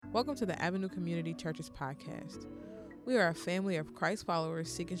Welcome to the Avenue Community Churches podcast. We are a family of Christ followers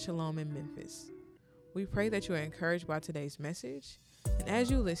seeking shalom in Memphis. We pray that you are encouraged by today's message, and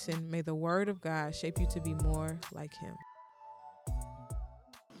as you listen, may the word of God shape you to be more like him.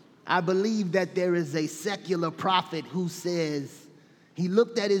 I believe that there is a secular prophet who says he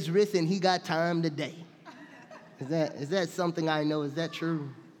looked at his wrist and he got time today. Is that something I know? Is that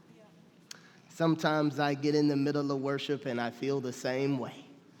true? Sometimes I get in the middle of worship and I feel the same way.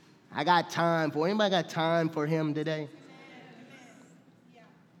 I got time for anybody got time for him today?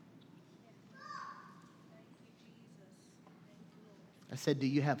 I said, do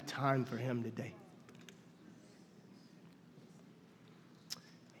you have time for him today?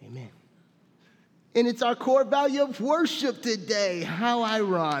 Amen. And it's our core value of worship today. How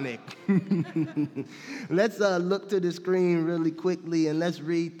ironic. Let's look to the screen really quickly and let's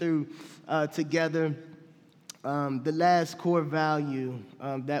read through together the last core value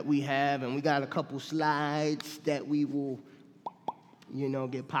that we have. And we got a couple slides that we will,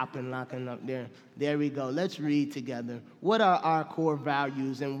 get popping, locking up there. There we go. Let's read together. What are our core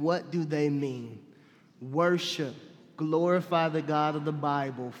values and what do they mean? Worship. Glorify the God of the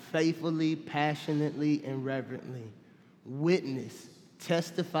Bible faithfully, passionately, and reverently. Witness.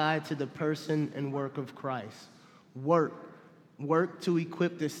 Testify to the person and work of Christ. Work to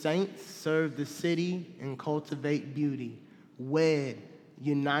equip the saints, serve the city, and cultivate beauty. Wed.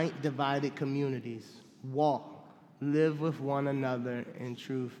 Unite divided communities. Walk. Live with one another in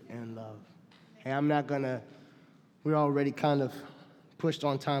truth and love. Hey, we're already kind of pushed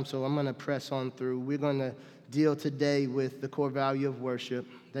on time, so I'm going to press on through. We're going to deal today with the core value of worship,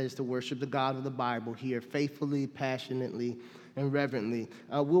 that is to worship the God of the Bible here, faithfully, passionately, and reverently.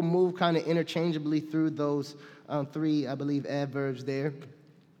 We'll move kind of interchangeably through those three, I believe, adverbs there,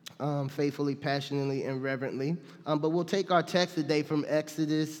 faithfully, passionately, and reverently. But we'll take our text today from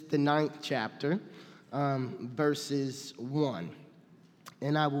Exodus, the 9th chapter, verses 1,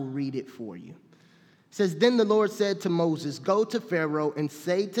 and I will read it for you. It says, Then the Lord said to Moses, Go to Pharaoh and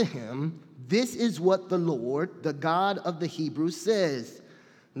say to him, This is what the Lord, the God of the Hebrews, says.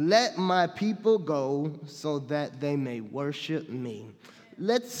 Let my people go so that they may worship me.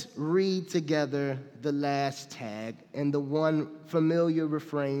 Let's read together the last tag and the one familiar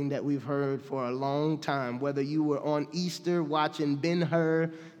refrain that we've heard for a long time, whether you were on Easter watching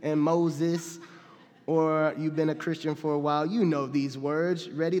Ben-Hur and Moses, or you've been a Christian for a while, you know these words.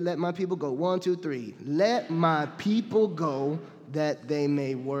 Ready? Let my people go. 1, 2, 3. Let my people go that they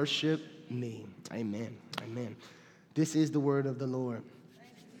may worship me. Amen. Amen. This is the word of the Lord.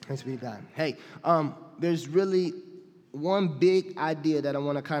 Thanks be to God. Hey, there's really one big idea that I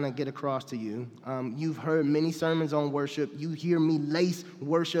want to kind of get across to you. You've heard many sermons on worship. You hear me lace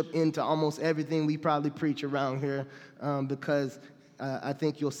worship into almost everything we probably preach around here because I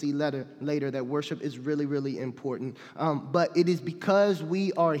think you'll see later that worship is really, really important. But it is because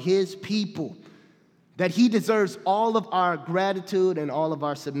we are his people that he deserves all of our gratitude and all of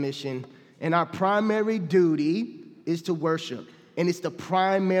our submission. And our primary duty is to worship. And it's the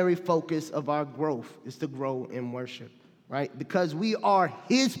primary focus of our growth, is to grow in worship, right? Because we are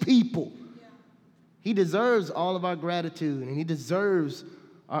his people. He deserves all of our gratitude, and he deserves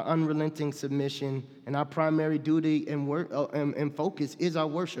our unrelenting submission. And our primary duty and focus is our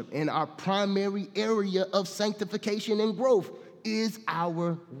worship. And our primary area of sanctification and growth is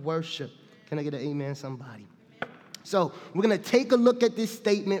our worship. Can I get an amen, somebody? So we're going to take a look at this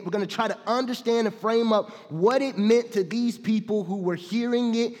statement. We're going to try to understand and frame up what it meant to these people who were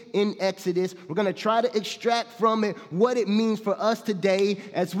hearing it in Exodus. We're going to try to extract from it what it means for us today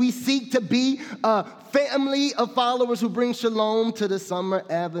as we seek to be a family of followers who bring shalom to the Summer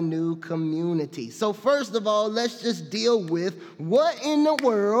Avenue community. So first of all, let's just deal with what in the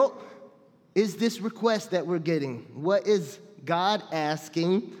world is this request that we're getting? What is God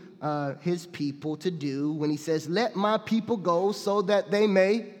asking his people to do when he says, let my people go so that they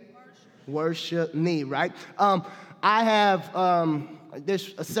may worship me, right? I have,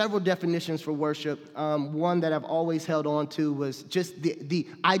 there's several definitions for worship. One that I've always held on to was just the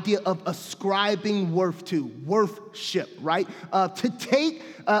idea of ascribing worth to, worthship, right? To take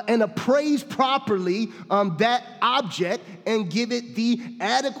and appraise properly that object and give it the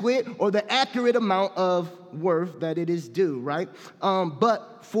adequate or the accurate amount of worth that it is due, right? But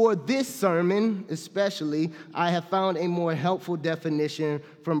for this sermon especially, I have found a more helpful definition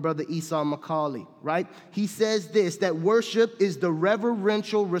from Brother Esau McCauley, right? He says this, that worship is the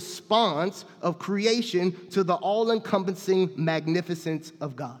reverential response of creation to the all-encompassing magnificence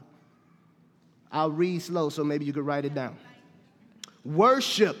of God. I'll read slow so maybe you could write it down.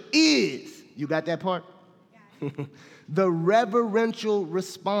 Worship is, you got that part? the reverential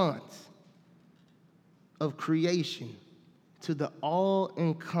response of creation to the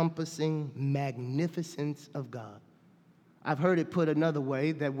all-encompassing magnificence of God. I've heard it put another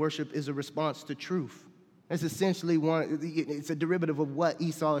way, that worship is a response to truth. That's essentially it's a derivative of what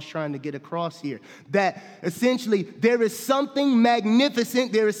Esau is trying to get across here. That essentially there is something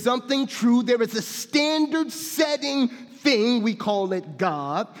magnificent, there is something true, there is a standard-setting thing, we call it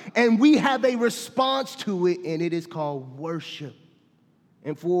God, and we have a response to it, and it is called worship.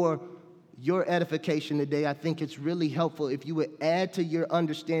 And for your edification today, I think it's really helpful if you would add to your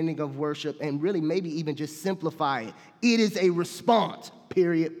understanding of worship and really maybe even just simplify it. It is a response,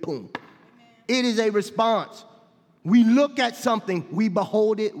 period, boom. It is a response. We look at something, we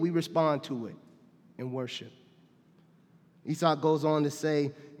behold it, we respond to it in worship. Esau goes on to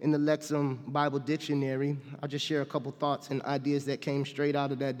say in the Lexham Bible Dictionary, I'll just share a couple thoughts and ideas that came straight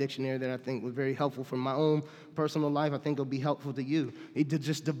out of that dictionary that I think were very helpful for my own personal life. I think it'll be helpful to you. It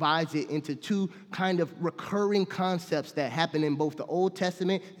just divides it into two kind of recurring concepts that happen in both the Old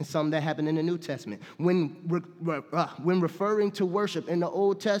Testament and some that happen in the New Testament. When referring to worship in the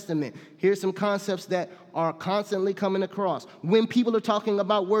Old Testament, here's some concepts that are constantly coming across. When people are talking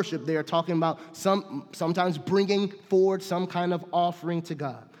about worship, they are talking about sometimes bringing forward some kind of offering to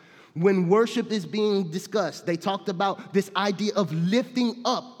God. When worship is being discussed, they talked about this idea of lifting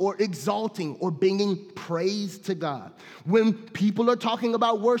up or exalting or bringing praise to God. When people are talking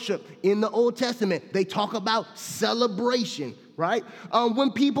about worship in the Old Testament, they talk about celebration, right?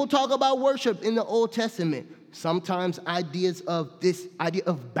 When people talk about worship in the Old Testament, sometimes ideas of this idea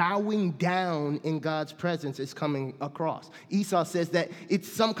of bowing down in God's presence is coming across. Esau says that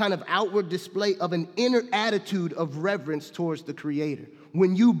it's some kind of outward display of an inner attitude of reverence towards the Creator.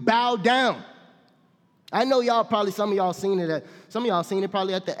 When you bow down, I know some of y'all seen it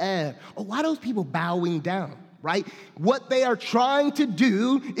probably at the ad. Oh, why are those people bowing down, right? What they are trying to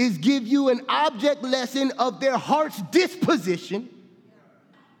do is give you an object lesson of their heart's disposition,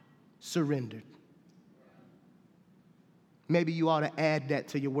 surrendered. Maybe you ought to add that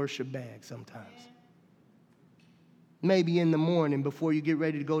to your worship bag sometimes. Maybe in the morning before you get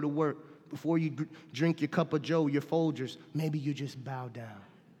ready to go to work, before you drink your cup of joe, your Folgers, maybe you just bow down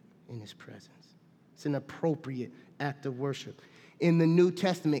in his presence. It's an appropriate act of worship. In the New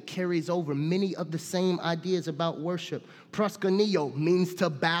Testament carries over many of the same ideas about worship. Proskuneo means to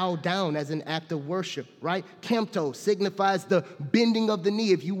bow down as an act of worship, right? Kempto signifies the bending of the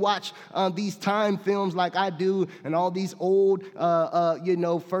knee. If you watch these time films like I do and all these old,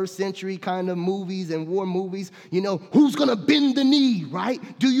 first century kind of movies and war movies, who's going to bend the knee,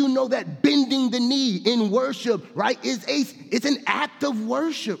 right? Do you know that bending the knee in worship, right, it's an act of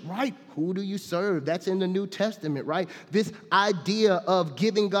worship, right? Who do you serve? That's in the New Testament, right? This idea of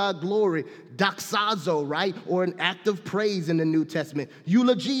giving God glory, doxazo, right? Or an act of praise in the New Testament.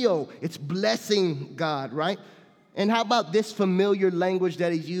 Eulogio, it's blessing God, right? And how about this familiar language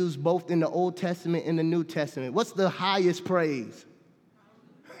that is used both in the Old Testament and the New Testament? What's the highest praise?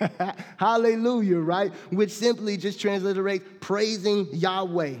 Hallelujah, right? Which simply just transliterates praising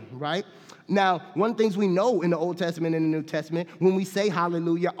Yahweh, right? Now, one of the things we know in the Old Testament and the New Testament, when we say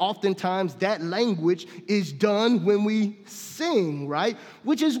hallelujah, oftentimes that language is done when we sing, right?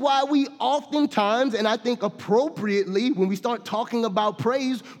 Which is why we oftentimes, and I think appropriately, when we start talking about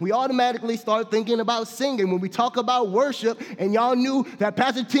praise, we automatically start thinking about singing. When we talk about worship, and y'all knew that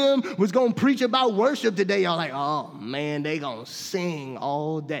Pastor Tim was going to preach about worship today, y'all like, oh man, they going to sing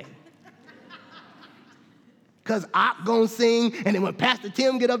all day. Because I'm going to sing, and then when Pastor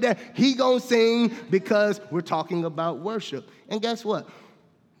Tim get up there, he going to sing because we're talking about worship. And guess what?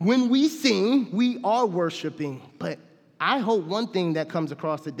 When we sing, we are worshiping. But I hope one thing that comes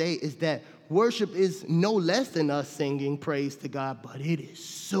across today is that worship is no less than us singing praise to God, but it is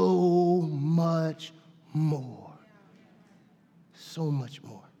so much more. So much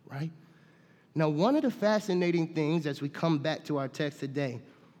more, right? Now, one of the fascinating things as we come back to our text today,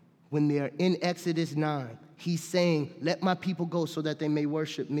 when they're in Exodus 9, he's saying, let my people go so that they may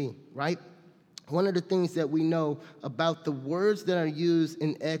worship me, right? One of the things that we know about the words that are used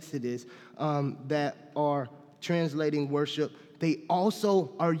in Exodus that are translating worship, they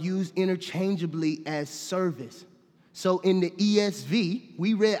also are used interchangeably as service. So in the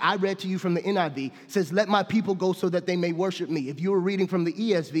ESV, I read to you from the NIV, it says, let my people go so that they may worship me. If you were reading from the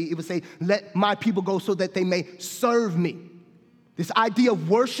ESV, it would say, let my people go so that they may serve me. This idea of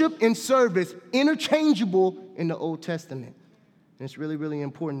worship and service, interchangeable in the Old Testament. And it's really, really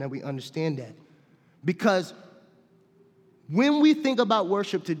important that we understand that. Because when we think about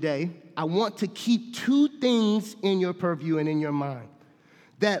worship today, I want to keep two things in your purview and in your mind.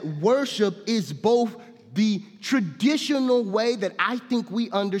 That worship is both the traditional way that I think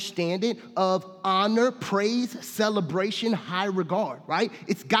we understand it of honor, praise, celebration, high regard, right?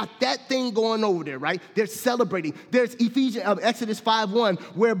 It's got that thing going over there, right? They're celebrating. There's Exodus 5:1,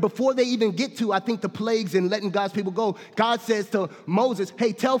 where before they even get to, I think, the plagues and letting God's people go, God says to Moses,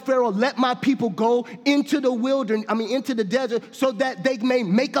 hey, tell Pharaoh, let my people go into the desert so that they may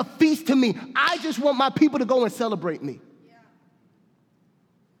make a feast to me. I just want my people to go and celebrate me. Yeah.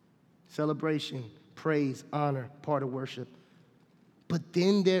 Celebration, praise, honor, part of worship. But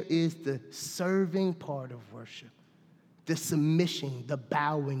then there is the serving part of worship, the submission, the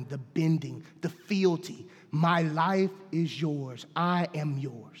bowing, the bending, the fealty. My life is yours. I am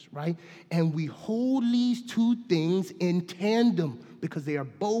yours, right? And we hold these two things in tandem because they are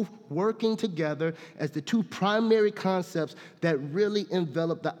both working together as the two primary concepts that really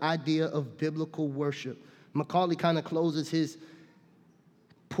envelop the idea of biblical worship. Macaulay kind of closes his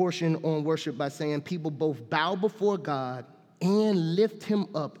portion on worship by saying people both bow before God and lift him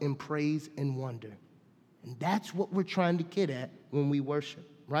up in praise and wonder. And that's what we're trying to get at when we worship,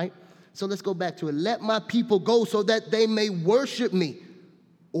 right? So let's go back to it. Let my people go so that they may worship me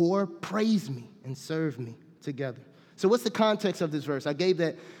or praise me and serve me together. So what's the context of this verse? I've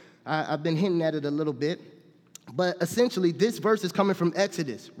been hinting at it a little bit, but essentially this verse is coming from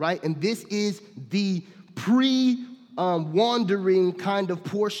Exodus, right? And this is the wandering kind of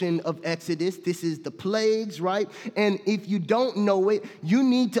portion of Exodus. This is the plagues, right? And if you don't know it, you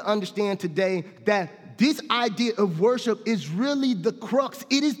need to understand today that this idea of worship is really the crux.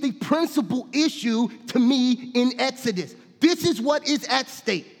 It is the principal issue to me in Exodus. This is what is at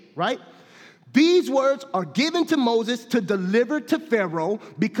stake, right? These words are given to Moses to deliver to Pharaoh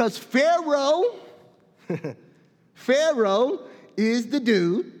because Pharaoh is the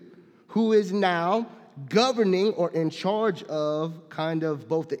dude who is now governing or in charge of kind of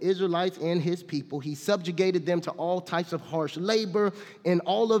both the Israelites and his people. He subjugated them to all types of harsh labor and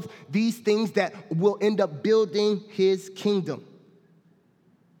all of these things that will end up building his kingdom.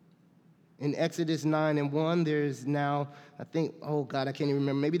 In Exodus 9:1, there's now, I think, I can't even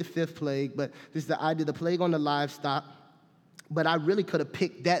remember, maybe the fifth plague, but this is the idea, the plague on the livestock. But I really could have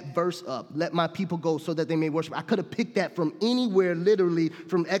picked that verse up, let my people go so that they may worship. I could have picked that from anywhere, literally,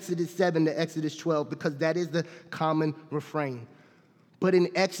 from Exodus 7 to Exodus 12, because that is the common refrain. But in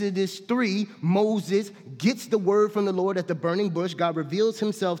Exodus 3, Moses gets the word from the Lord at the burning bush. God reveals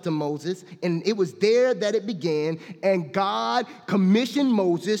himself to Moses, and it was there that it began. And God commissioned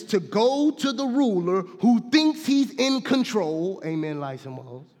Moses to go to the ruler who thinks he's in control. Amen, Lyson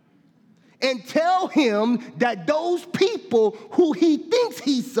Walls. And tell him that those people who he thinks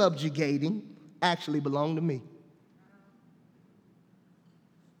he's subjugating actually belong to me.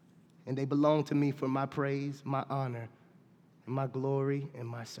 And they belong to me for my praise, my honor, and my glory, and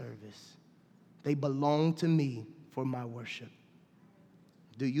my service. They belong to me for my worship.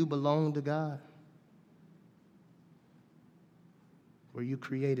 Do you belong to God? Were you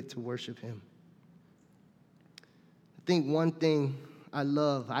created to worship him? I think one thing I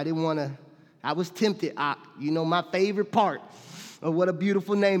love, I was tempted. My favorite part of what a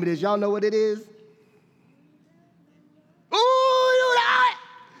beautiful name it is. Y'all know what it is? Ooh,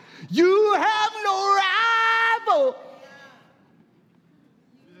 you have no rival.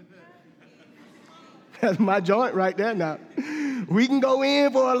 That's my joint right there now. We can go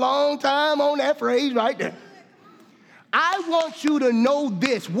in for a long time on that phrase right there. I want you to know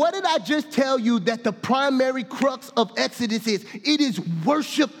this. What did I just tell you that the primary crux of Exodus is? It is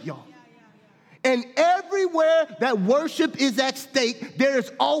worship, y'all. And everywhere that worship is at stake, there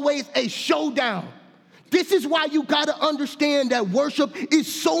is always a showdown. This is why you got to understand that worship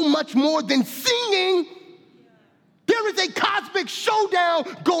is so much more than singing. There is a cosmic showdown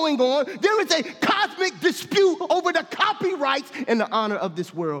going on. There is a cosmic dispute over the copyrights and the honor of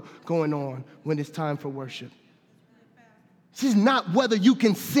this world going on when it's time for worship. This is not whether you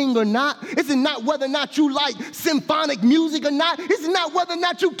can sing or not. This is not whether or not you like symphonic music or not. This is not whether or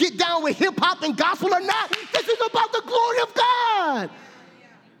not you get down with hip-hop and gospel or not. This is about the glory of God.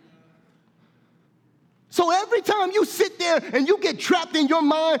 So every time you sit there and you get trapped in your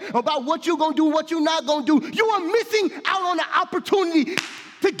mind about what you're going to do, what you're not going to do, you are missing out on the opportunity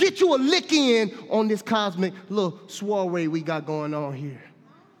to get you a lick in on this cosmic little soiree we got going on here.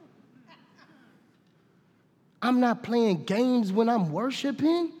 I'm not playing games when I'm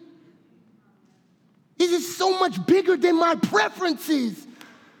worshiping. It is so much bigger than my preferences.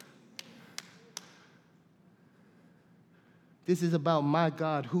 This is about my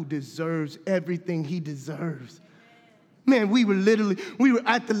God who deserves everything he deserves. Man, we were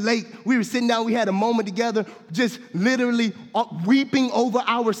at the lake. We were sitting down. We had a moment together, just literally weeping over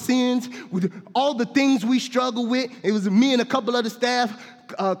our sins, with all the things we struggle with. It was me and a couple other staff.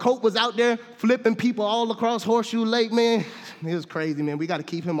 Colt was out there flipping people all across Horseshoe Lake, man. It was crazy, man. We got to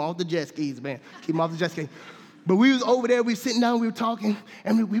keep him off the jet skis, man. Keep him off the jet skis. But we was over there, we were sitting down, we were talking,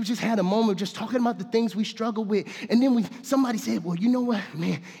 and we just had a moment just talking about the things we struggle with. And then somebody said, well, you know what,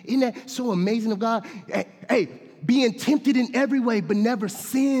 man, isn't that so amazing of God? Hey, being tempted in every way, but never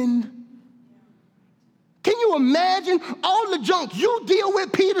sinned. Can you imagine all the junk you deal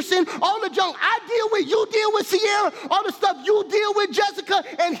with, Peterson, all the junk I deal with, you deal with, Sierra, all the stuff you deal with, Jessica,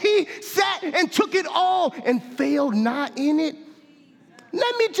 and he sat and took it all and failed not in it?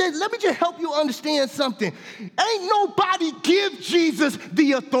 Let me just help you understand something. Ain't nobody give Jesus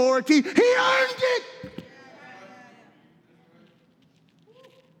the authority. He earned it.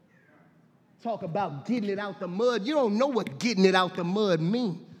 Talk about getting it out the mud. You don't know what getting it out the mud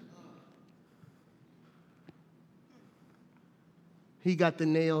means. He got the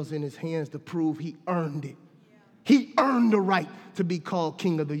nails in his hands to prove he earned it. He earned the right to be called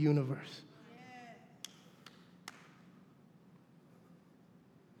King of the universe.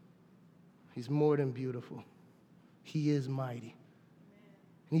 He's more than beautiful. He is mighty.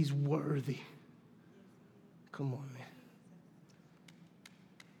 And he's worthy. Come on, man.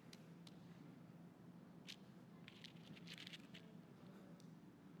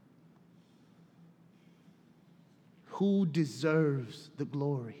 Who deserves the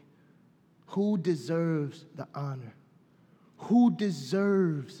glory? Who deserves the honor? Who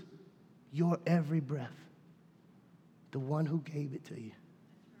deserves your every breath? The one who gave it to you.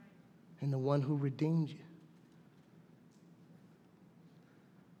 And the one who redeemed you.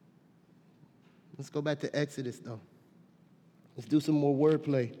 Let's go back to Exodus, though. Let's do some more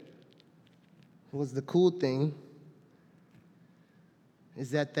wordplay. What's the cool thing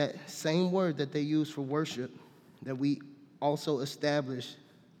is that same word that they use for worship that we also established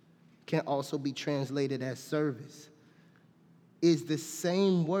can also be translated as service, is the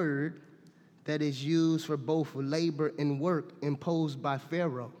same word that is used for both labor and work imposed by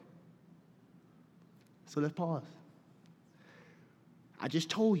Pharaoh. So let's pause. I just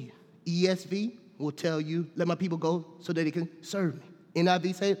told you, ESV will tell you, let my people go so that they can serve me.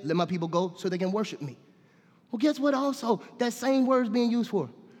 NIV say, let my people go so they can worship me. Well, guess what also that same word is being used for?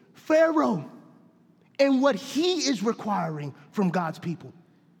 Pharaoh. And what he is requiring from God's people.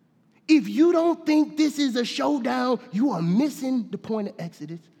 If you don't think this is a showdown, you are missing the point of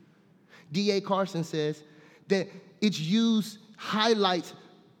Exodus. D.A. Carson says that its use highlights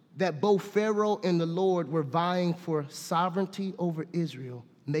that both Pharaoh and the Lord were vying for sovereignty over Israel,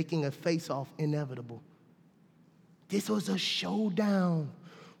 making a face-off inevitable. This was a showdown.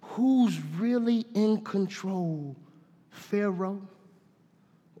 Who's really in control, Pharaoh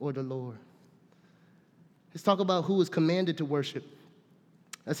or the Lord? Let's talk about who is commanded to worship.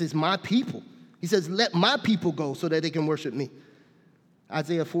 That says, my people. He says, let my people go so that they can worship me.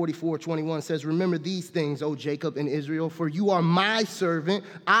 Isaiah 44:21 says, remember these things, O Jacob and Israel, for you are my servant.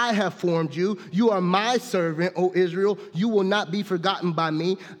 I have formed you. You are my servant, O Israel. You will not be forgotten by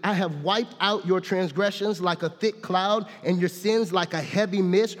me. I have wiped out your transgressions like a thick cloud and your sins like a heavy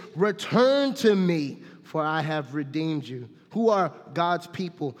mist. Return to me, for I have redeemed you. Who are God's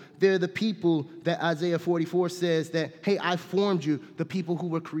people? They're the people that Isaiah 44 says that, hey, I formed you, the people who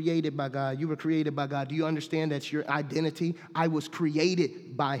were created by God. You were created by God. Do you understand that's your identity? I was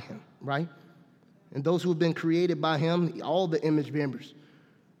created by him, right? And those who have been created by him, all the image bearers,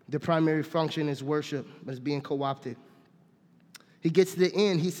 their primary function is worship, but it's being co-opted. He gets to the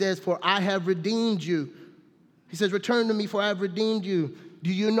end. He says, for I have redeemed you. He says, return to me, for I have redeemed you.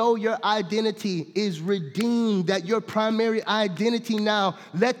 Do you know your identity is redeemed, that your primary identity now,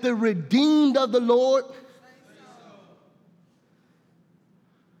 let the redeemed of the Lord.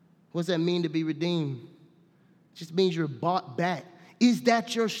 What does that mean to be redeemed? It just means you're bought back. Is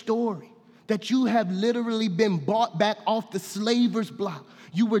that your story? That you have literally been bought back off the slaver's block.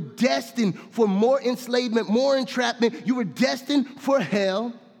 You were destined for more enslavement, more entrapment. You were destined for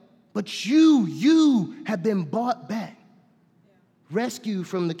hell, but you have been bought back. Rescue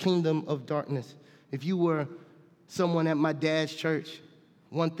from the kingdom of darkness. If you were someone at my dad's church,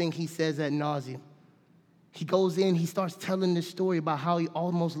 one thing he says ad nauseum, he goes in, he starts telling this story about how he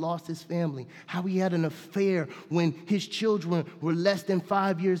almost lost his family, how he had an affair when his children were less than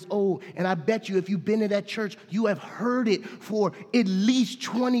 5 years old. And I bet you if you've been to that church, you have heard it for at least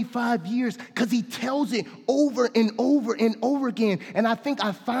 25 years because he tells it over and over and over again. And I think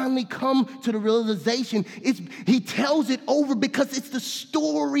I finally come to the realization he tells it over because it's the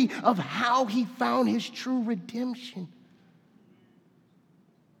story of how he found his true redemption.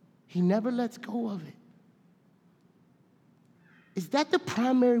 He never lets go of it. Is that the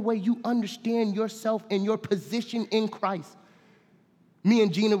primary way you understand yourself and your position in Christ? Me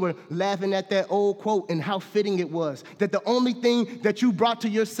and Gina were laughing at that old quote and how fitting it was, that the only thing that you brought to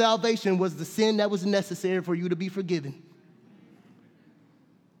your salvation was the sin that was necessary for you to be forgiven.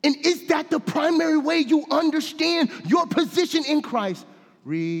 And is that the primary way you understand your position in Christ?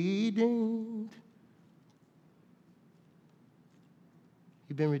 Redeemed.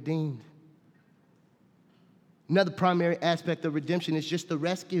 You've been redeemed. Another primary aspect of redemption is just the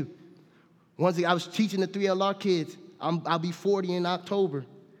rescue. One thing, I was teaching the 3LR kids. I'll be 40 in October.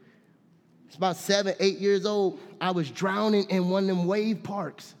 It's about 7, 8 years old. I was drowning in one of them wave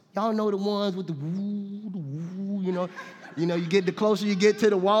parks. Y'all know the ones with the woo, you know. You get the closer you get to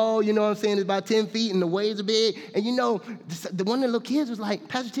the wall, you know what I'm saying? It's about 10 feet and the waves are big. And the one of the little kids was like,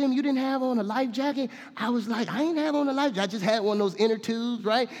 Pastor Tim, you didn't have on a life jacket? I was like, I ain't have on a life jacket. I just had one of those inner tubes,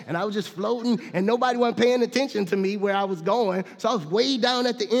 right? And I was just floating and nobody wasn't paying attention to me where I was going. So I was way down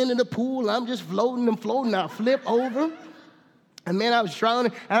at the end of the pool. I'm just floating and floating. I flip over. And man, I was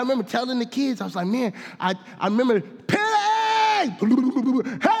drowning. And I remember telling the kids, I was like, man, I remember, Pele! Hey!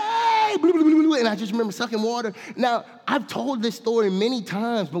 And I just remember sucking water. Now, I've told this story many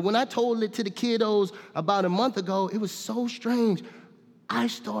times, but when I told it to the kiddos about a month ago, it was so strange. I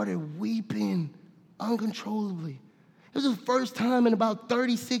started weeping uncontrollably. It was the first time in about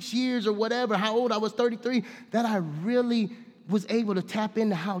 36 years or whatever, how old I was, 33, that I really was able to tap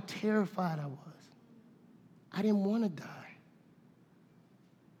into how terrified I was. I didn't want to die.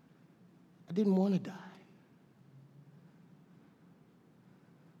 I didn't want to die.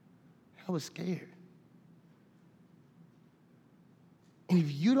 I was scared. And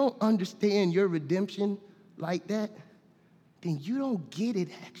if you don't understand your redemption like that, then you don't get it,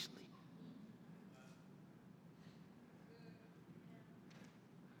 actually.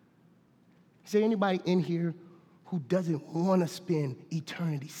 Is there anybody in here who doesn't want to spend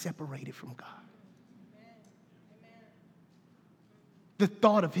eternity separated from God? The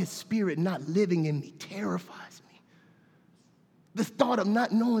thought of his spirit not living in me terrifies me. The thought of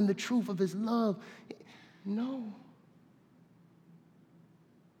not knowing the truth of his love, no.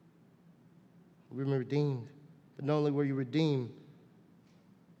 We were redeemed. But not only were you redeemed,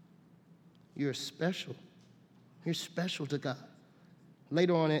 you're special. You're special to God.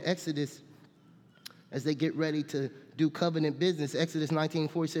 Later on in Exodus, as they get ready to do covenant business, Exodus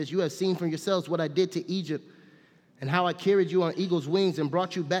 19:4 says, "You have seen for yourselves what I did to Egypt, and how I carried you on eagle's wings and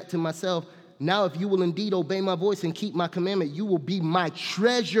brought you back to myself. Now, if you will indeed obey my voice and keep my commandment, you will be my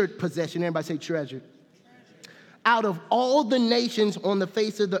treasured possession." Everybody say treasured. "Out of all the nations on the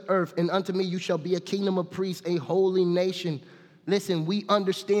face of the earth, and unto me you shall be a kingdom of priests, a holy nation." Listen, we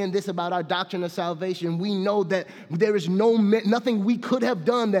understand this about our doctrine of salvation. We know that there is nothing we could have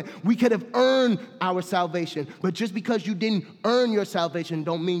done that we could have earned our salvation. But just because you didn't earn your salvation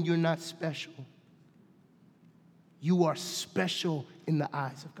don't mean you're not special. You are special in the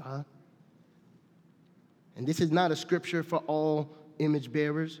eyes of God. And this is not a scripture for all image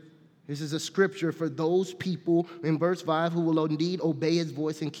bearers. This is a scripture for those people in verse 5 who will indeed obey his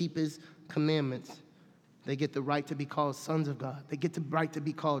voice and keep his commandments. They get the right to be called sons of God. They get the right to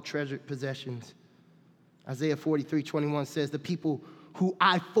be called treasured possessions. Isaiah 43:21 says, "The people who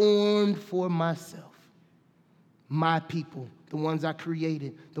I formed for myself," my people, the ones I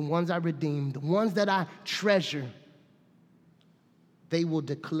created, the ones I redeemed, the ones that I treasure, they will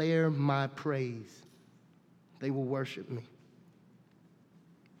declare my praise. They will worship me.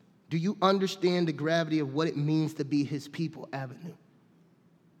 Do you understand the gravity of what it means to be his people, Avenue?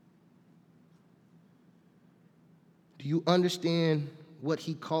 Do you understand what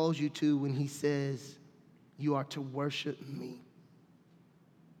he calls you to when he says you are to worship me?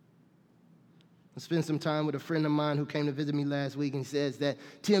 I spent some time with a friend of mine who came to visit me last week and says that,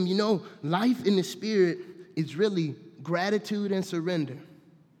 "Tim, life in the spirit is really gratitude and surrender."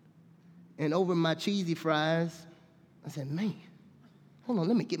 And over my cheesy fries, I said, "Man, hold on,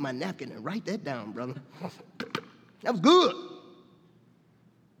 let me get my napkin and write that down, brother." That was good.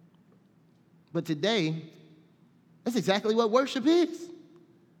 But today, that's exactly what worship is.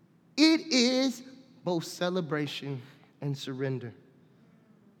 It is both celebration and surrender.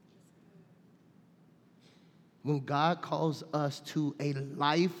 When God calls us to a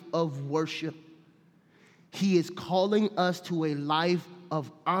life of worship, he is calling us to a life of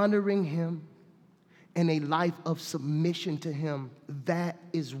honoring him and a life of submission to him. That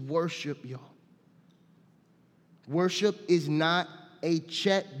is worship, y'all. Worship is not a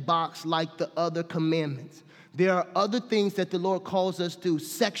check box like the other commandments. There are other things that the Lord calls us to: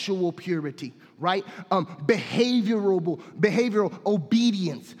 sexual purity, right? Behavioral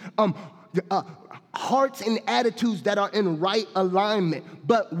obedience, hearts and attitudes that are in right alignment.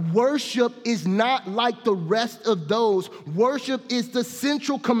 But worship is not like the rest of those. Worship is the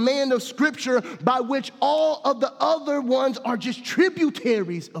central command of Scripture by which all of the other ones are just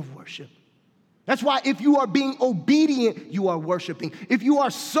tributaries of worship. That's why if you are being obedient, you are worshiping. If you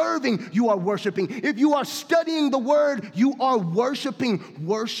are serving, you are worshiping. If you are studying the word, you are worshiping.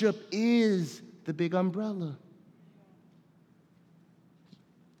 Worship is the big umbrella.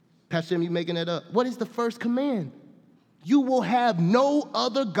 Pastor Jim, you making that up? What is the first command? You will have no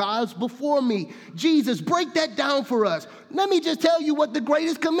other gods before me. Jesus, break that down for us. Let me just tell you what the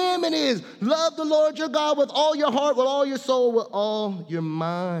greatest commandment is. Love the Lord your God with all your heart, with all your soul, with all your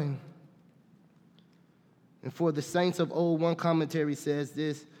mind. And for the saints of old, one commentary says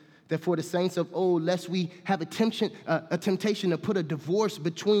this, that for the saints of old, lest we have a temptation to put a divorce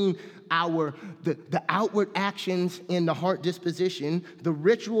between the outward actions and the heart disposition, the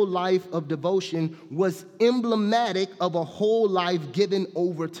ritual life of devotion was emblematic of a whole life given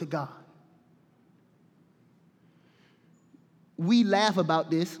over to God. We laugh about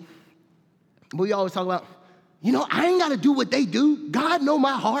this, but we always talk about, I ain't got to do what they do. God know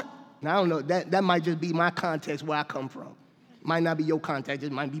my heart. Now, I don't know, that might just be my context where I come from. Might not be your context,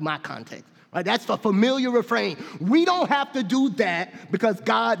 it might be my context. Right? That's a familiar refrain. We don't have to do that because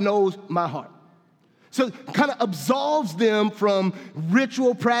God knows my heart. So it kind of absolves them from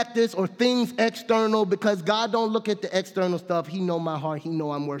ritual practice or things external because God don't look at the external stuff. He know my heart. He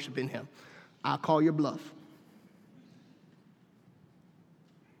know I'm worshiping him. I'll call your bluff.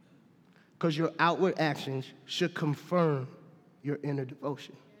 Because your outward actions should confirm your inner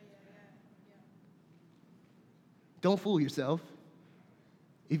devotion. Don't fool yourself.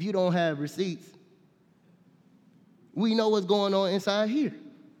 If you don't have receipts, we know what's going on inside here,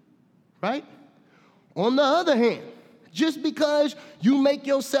 right? On the other hand, just because you make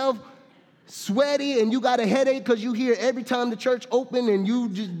yourself sweaty and you got a headache because you hear every time the church open and you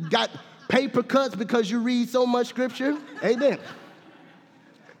just got paper cuts because you read so much scripture, amen.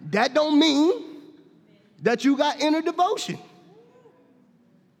 That don't mean that you got inner devotion.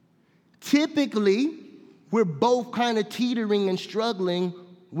 Typically, we're both kind of teetering and struggling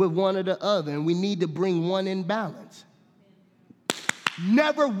with one or the other, and we need to bring one in balance.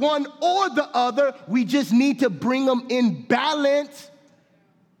 Never one or the other. We just need to bring them in balance.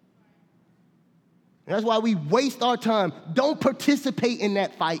 That's why we waste our time. Don't participate in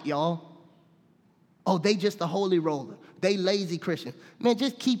that fight, y'all. Oh, they just a holy roller. They lazy Christian. Man,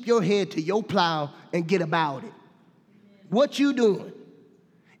 just keep your head to your plow and get about it. What you doing?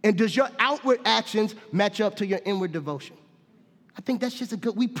 And does your outward actions match up to your inward devotion? I think that's just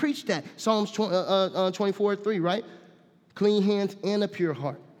we preach that. Psalms 24:3, right? Clean hands and a pure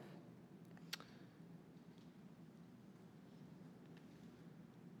heart.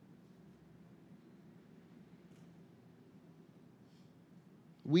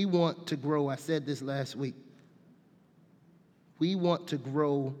 We want to grow. I said this last week. We want to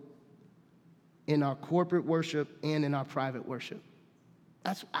grow in our corporate worship and in our private worship.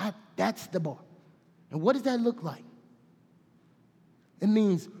 That's the bar. And what does that look like? It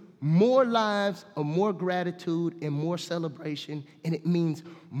means more lives of more gratitude and more celebration, and it means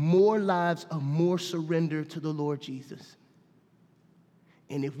more lives of more surrender to the Lord Jesus.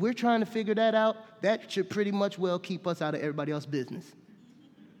 And if we're trying to figure that out, that should pretty much well keep us out of everybody else's business.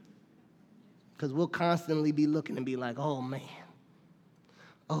 Because we'll constantly be looking and be like, oh, man,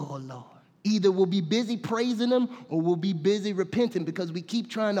 oh, Lord. Either we'll be busy praising him or we'll be busy repenting because we keep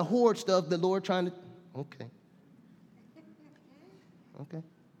trying to hoard stuff the Lord trying to, okay.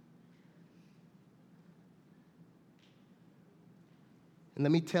 And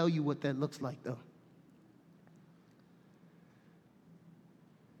let me tell you what that looks like, though.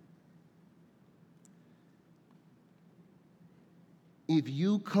 If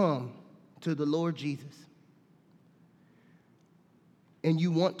you come to the Lord Jesus and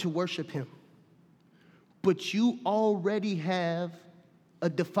you want to worship him, but you already have a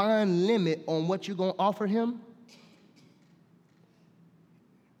defined limit on what you're going to offer him,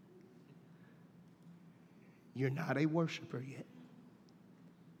 you're not a worshiper yet.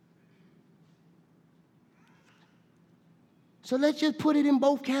 So let's just put it in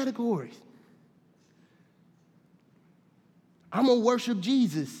both categories. I'm going to worship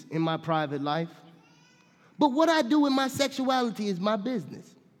Jesus in my private life, but what I do with my sexuality is my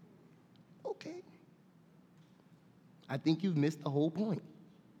business. Okay. I think you've missed the whole point.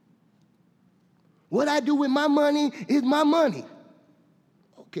 What I do with my money is my money.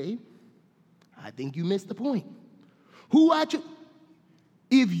 Okay, I think you missed the point.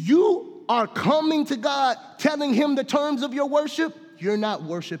 If you are coming to God, telling him the terms of your worship, you're not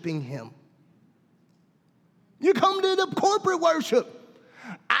worshiping him. You come to the corporate worship.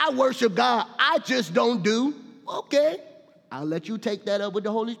 I worship God, I just don't do. Okay, I'll let you take that up with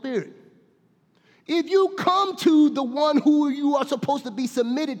the Holy Spirit. If you come to the one who you are supposed to be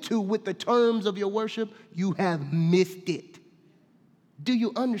submitted to with the terms of your worship, you have missed it. Do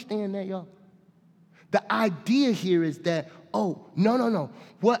you understand that, y'all? The idea here is that, no.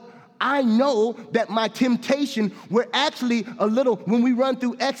 What I know that my temptation, we're actually when we run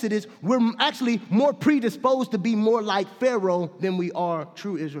through Exodus, we're actually more predisposed to be more like Pharaoh than we are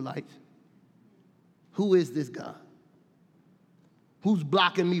true Israelites. Who is this God? Who's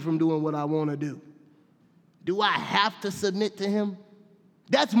blocking me from doing what I want to do? Do I have to submit to him?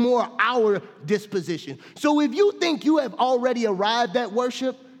 That's more our disposition. So if you think you have already arrived at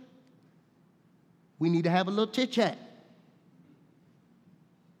worship, we need to have a little chit-chat.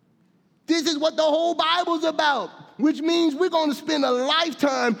 This is what the whole Bible's about, which means we're going to spend a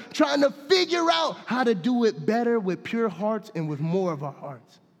lifetime trying to figure out how to do it better with pure hearts and with more of our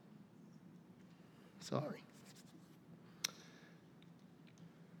hearts. Sorry.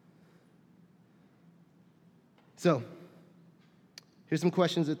 So, here's some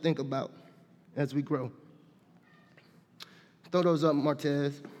questions to think about as we grow. Throw those up,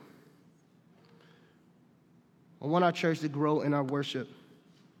 Martez. I want our church to grow in our worship,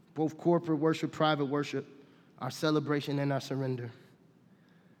 both corporate worship, private worship, our celebration, and our surrender.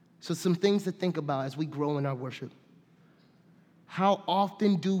 So some things to think about as we grow in our worship. How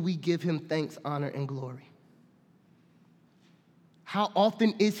often do we give him thanks, honor, and glory? How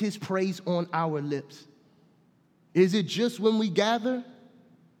often is his praise on our lips? Is it just when we gather?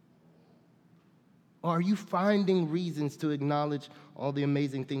 Or are you finding reasons to acknowledge all the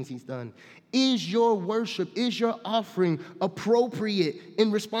amazing things he's done? Is your worship, is your offering appropriate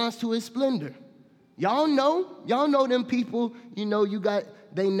in response to his splendor? Y'all know them people, you got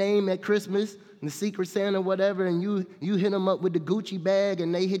their name at Christmas, and the Secret Santa, whatever, and you hit them up with the Gucci bag,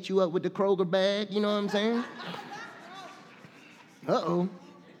 and they hit you up with the Kroger bag, you know what I'm saying? Uh-oh.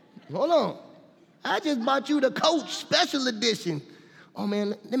 Hold on. I just bought you the Coach Special Edition. Oh,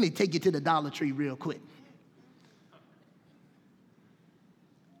 man, let me take you to the Dollar Tree real quick.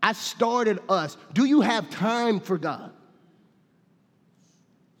 I started us. Do you have time for God?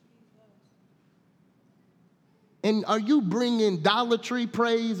 And are you bringing Dollar Tree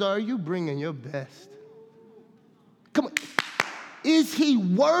praise, or are you bringing your best? Come on. Is he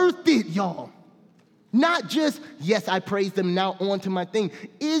worth it, y'all? Not just, yes, I praise him, now on to my thing.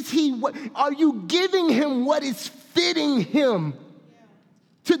 Are you giving him what is fitting him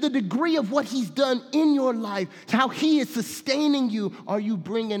to the degree of what he's done in your life, how he is sustaining you? Are you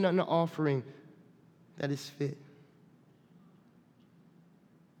bringing an offering that is fit?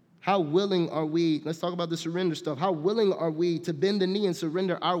 How willing are we, let's talk about the surrender stuff. How willing are we to bend the knee and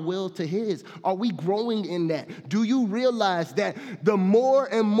surrender our will to his? Are we growing in that? Do you realize that the more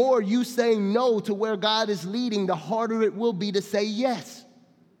and more you say no to where God is leading, the harder it will be to say yes?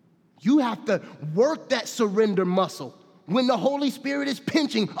 You have to work that surrender muscle. When the Holy Spirit is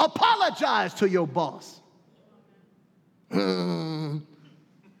pinching, apologize to your boss. The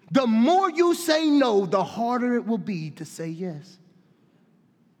more you say no, the harder it will be to say yes.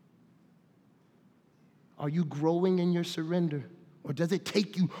 Are you growing in your surrender? Or does it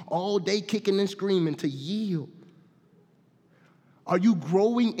take you all day kicking and screaming to yield? Are you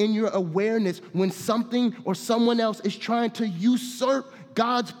growing in your awareness when something or someone else is trying to usurp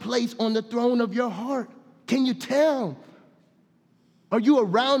God's place on the throne of your heart? Can you tell? Are you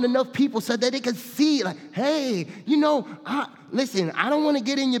around enough people so that they can see, like, hey, listen, I don't want to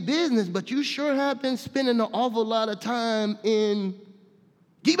get in your business, but you sure have been spending an awful lot of time in...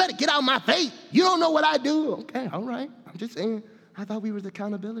 You better get out of my face. You don't know what I do. Okay, all right. I'm just saying, I thought we were the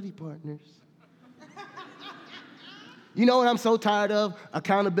accountability partners. You know what I'm so tired of?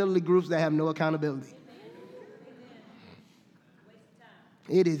 Accountability groups that have no accountability.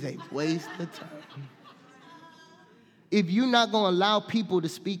 It is a waste of time. If you're not going to allow people to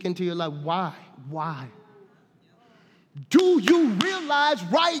speak into your life, why? Why? Do you realize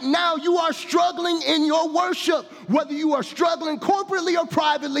right now you are struggling in your worship? Whether you are struggling corporately or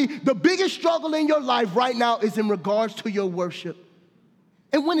privately, the biggest struggle in your life right now is in regards to your worship.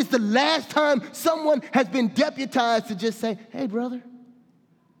 And when is the last time someone has been deputized to just say, hey, brother,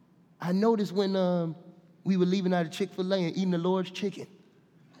 I noticed when we were leaving out of Chick-fil-A and eating the Lord's chicken,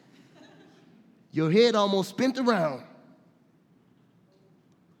 your head almost spent around.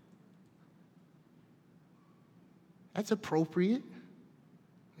 That's appropriate.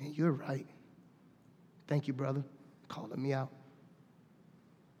 Man, you're right. Thank you, brother, calling me out.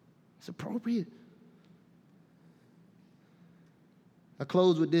 It's appropriate. I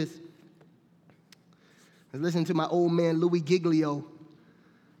close with this. I was listening to my old man, Louis Giglio,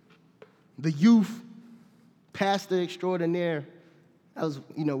 the youth pastor extraordinaire.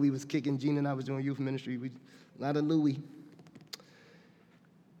 We was kicking, Gina and I was doing youth ministry. A lot of Louis.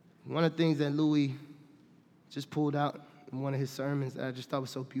 One of the things that Louis just pulled out in one of his sermons that I just thought was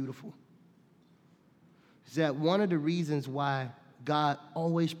so beautiful is that one of the reasons why God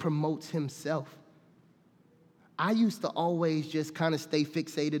always promotes himself. I used to always just kind of stay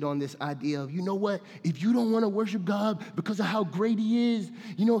fixated on this idea of, you know what, if you don't want to worship God because of how great he is,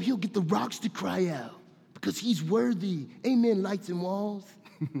 he'll get the rocks to cry out because he's worthy. Amen, lights and walls.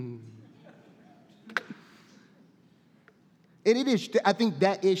 And it is, I think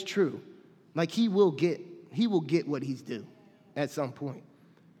that is true. Like he will get what he's due at some point.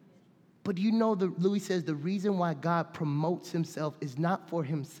 But Louis says the reason why God promotes himself is not for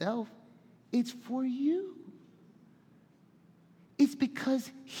himself, it's for you. It's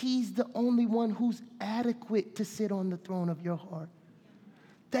because he's the only one who's adequate to sit on the throne of your heart.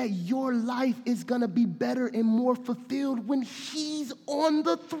 That your life is going to be better and more fulfilled when he's on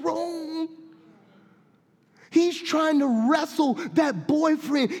the throne. He's trying to wrestle that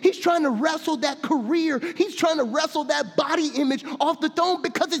boyfriend. He's trying to wrestle that career. He's trying to wrestle that body image off the throne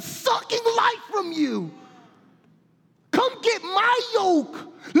because it's sucking life from you. Come get my yoke.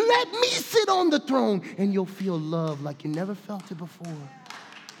 Let me sit on the throne, and you'll feel love like you never felt it before.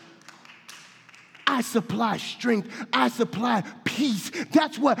 I supply strength. I supply peace.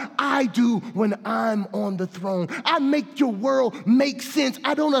 That's what I do when I'm on the throne. I make your world make sense.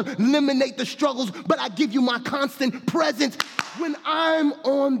 I don't eliminate the struggles, but I give you my constant presence. When I'm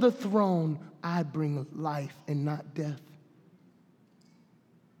on the throne, I bring life and not death.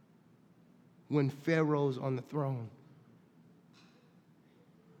 When Pharaoh's on the throne,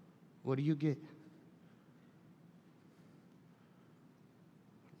 what do you get?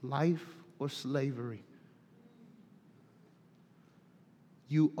 Life or slavery?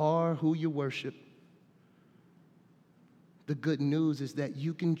 You are who you worship. The good news is that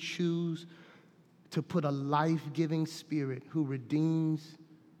you can choose to put a life-giving spirit who redeems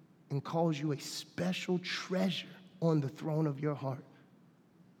and calls you a special treasure on the throne of your heart.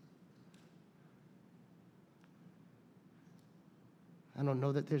 I don't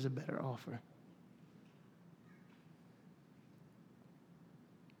know that there's a better offer.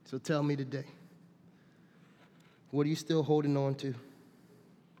 So tell me today, what are you still holding on to?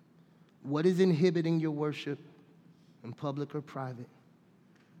 What is inhibiting your worship in public or private?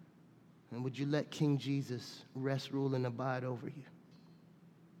 And would you let King Jesus rest, rule, and abide over you?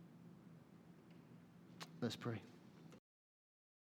 Let's pray.